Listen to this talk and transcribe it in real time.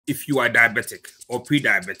If you are diabetic or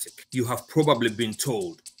pre-diabetic, you have probably been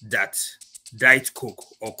told that Diet Coke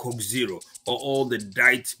or Coke Zero or all the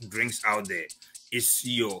diet drinks out there is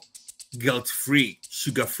your guilt-free,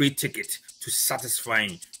 sugar-free ticket to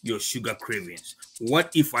satisfying your sugar cravings.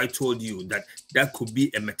 What if I told you that that could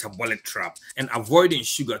be a metabolic trap, and avoiding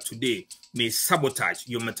sugar today may sabotage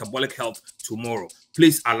your metabolic health tomorrow?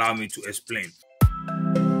 Please allow me to explain.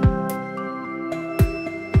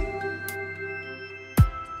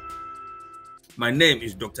 My name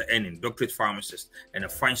is Dr. Ennin, doctorate pharmacist and a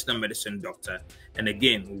functional medicine doctor. And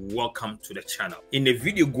again, welcome to the channel. In the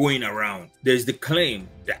video going around, there's the claim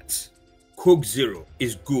that Coke Zero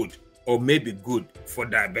is good or maybe good for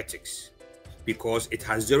diabetics because it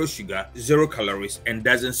has zero sugar, 0 calories, and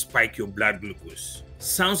doesn't spike your blood glucose.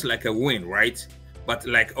 Sounds like a win, right? But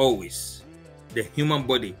like always, the human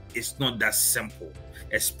body is not that simple,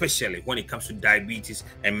 especially when it comes to diabetes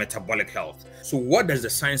and metabolic health. So what does the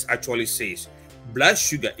science actually say? Blood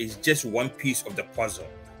sugar is just one piece of the puzzle.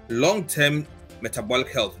 Long-term metabolic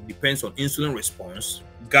health depends on insulin response,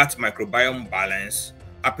 gut microbiome balance,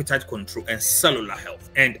 appetite control, and cellular health.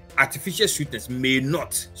 And artificial sweeteners may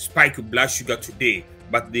not spike your blood sugar today,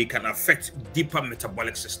 but they can affect deeper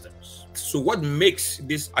metabolic systems. So what makes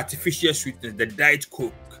this artificial sweeteners, the Diet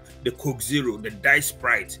Coke, the Coke Zero, the Diet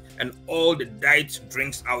Sprite, and all the diet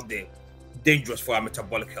drinks out there, dangerous for our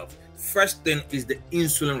metabolic health? First thing is the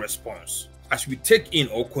insulin response. As we take in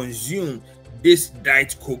or consume these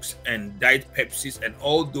Diet Cokes and Diet Pepsis and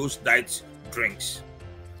all those diet drinks,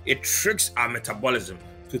 it tricks our metabolism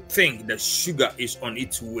to think that sugar is on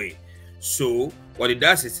its way. So what it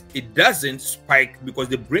does is it doesn't spike because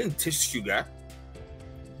the brain tastes sugar.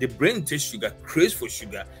 The brain tastes sugar, craves for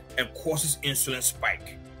sugar, and causes insulin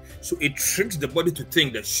spike. So it tricks the body to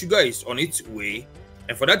think that sugar is on its way,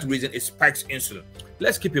 and for that reason it spikes insulin.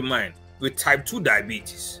 Let's keep in mind, with type 2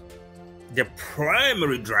 diabetes, the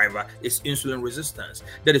primary driver is insulin resistance.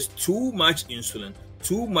 That is too much insulin,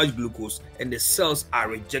 too much glucose, and the cells are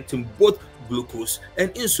rejecting both glucose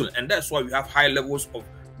and insulin. And that's why we have high levels of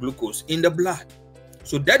glucose in the blood.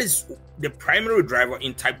 So that is the primary driver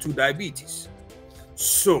in type 2 diabetes.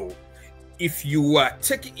 So if you are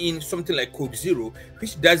taking in something like Coke Zero,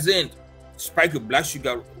 which doesn't spike your blood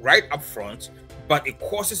sugar right up front, but it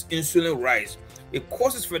causes insulin rise, it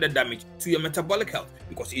causes further damage to your metabolic health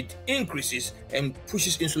because it increases and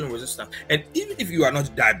pushes insulin resistance. And even if you are not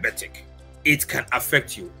diabetic, it can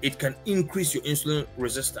affect you. It can increase your insulin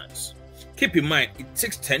resistance. Keep in mind, it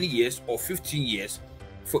takes 10 years or 15 years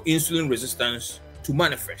for insulin resistance to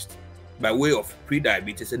manifest by way of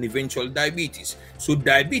pre-diabetes and eventual diabetes. So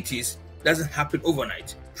diabetes doesn't happen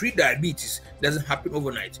overnight. Pre-diabetes doesn't happen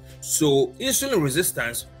overnight. So insulin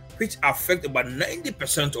resistance, which affects about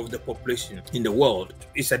 90% of the population in the world,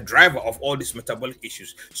 is a driver of all these metabolic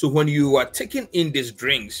issues. So when you are taking in these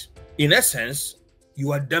drinks, in essence,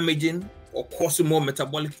 you are damaging or causing more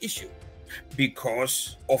metabolic issue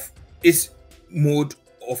because of its mode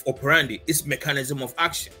of operandi, its mechanism of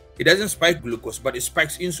action. It doesn't spike glucose, but it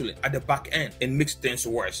spikes insulin at the back end and makes things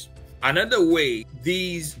worse. Another way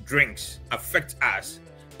these drinks affect us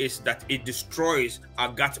is that it destroys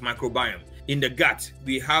our gut microbiome. In the gut,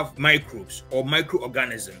 we have microbes or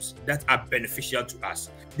microorganisms that are beneficial to us.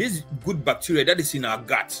 This good bacteria that is in our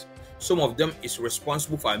gut, some of them is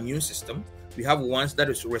responsible for our immune system. We have ones that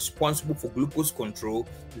is responsible for glucose control.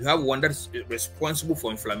 We have one that is responsible for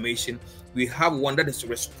inflammation. We have one that is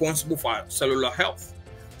responsible for our cellular health.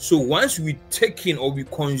 So once we take in or we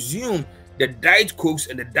consume the Diet Cokes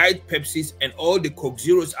and the Diet Pepsis and all the Coke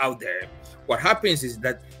Zeros out there, what happens is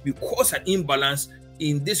that we cause an imbalance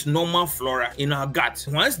in this normal flora in our gut.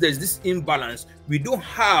 Once there's this imbalance, we don't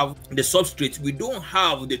have the substrate, we don't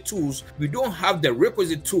have the tools, we don't have the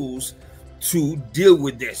requisite tools to deal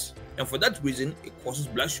with this. And for that reason, it causes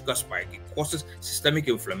blood sugar spike, it causes systemic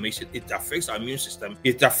inflammation, it affects our immune system,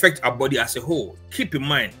 it affects our body as a whole. Keep in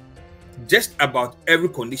mind, just about every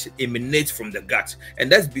condition emanates from the gut,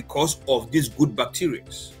 and that's because of these good bacteria.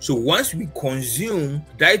 So once we consume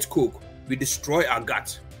Diet Coke, we destroy our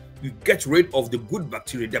gut. We get rid of the good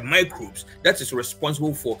bacteria, the microbes that is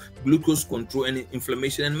responsible for glucose control and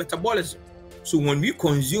inflammation and metabolism. So when we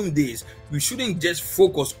consume this, we shouldn't just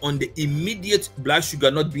focus on the immediate blood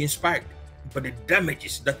sugar not being spiked, but the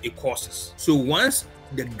damages that it causes. So once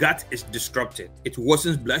the gut is disrupted, it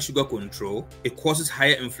worsens blood sugar control, it causes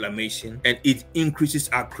higher inflammation, and it increases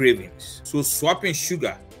our cravings. So swapping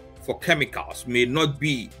sugar for chemicals may not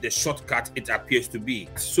be the shortcut it appears to be.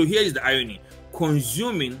 So here is the irony.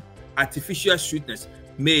 Consuming artificial sweetness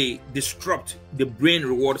may disrupt the brain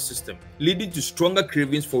reward system, leading to stronger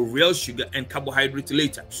cravings for real sugar and carbohydrate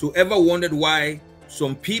later. So ever wondered why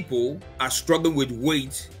Some people are struggling with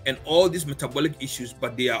weight and all these metabolic issues,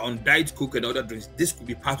 but they are on Diet Coke and other drinks. This could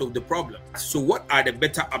be part of the problem. So what are the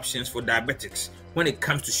better options for diabetics when it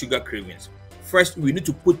comes to sugar cravings? First, we need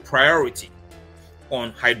to put priority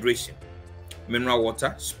on hydration. Mineral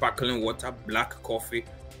water, sparkling water, black coffee,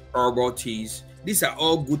 herbal teas. These are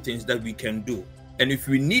all good things that we can do. And if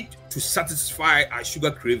we need to satisfy our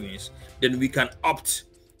sugar cravings, then we can opt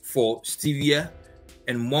for stevia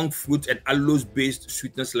and monk fruit and allulose-based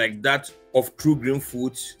sweeteners like that of True Green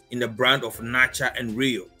Foods in the brand of Nacha and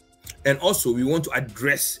Rio. And also, we want to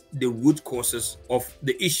address the root causes of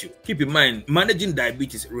the issue. Keep in mind, managing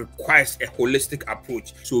diabetes requires a holistic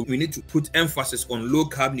approach. So we need to put emphasis on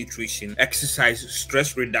low-carb nutrition, exercise,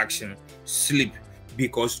 stress reduction, sleep,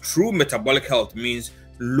 because true metabolic health means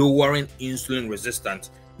lowering insulin resistance,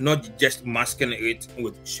 not just masking it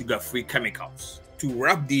with sugar-free chemicals. To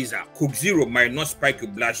wrap these up, Coke Zero might not spike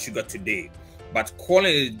your blood sugar today, but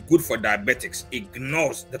calling it good for diabetics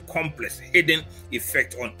ignores the complex hidden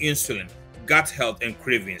effect on insulin, gut health, and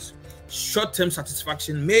cravings. Short-term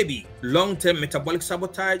satisfaction, maybe. Long-term metabolic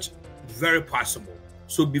sabotage, very possible.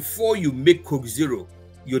 So before you make Coke Zero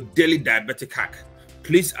your daily diabetic hack,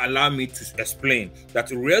 please allow me to explain that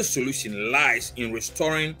the real solution lies in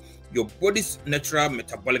restoring your body's natural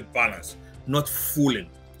metabolic balance, not fooling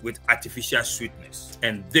with artificial sweetness.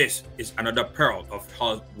 And this is another pearl of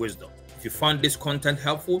health wisdom. If you found this content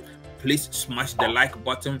helpful, please smash the like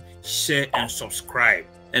button, share, and subscribe.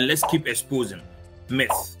 And let's keep exposing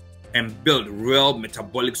myths and build real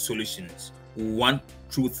metabolic solutions, one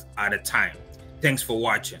truth at a time. Thanks for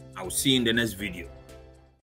watching. I will see you in the next video.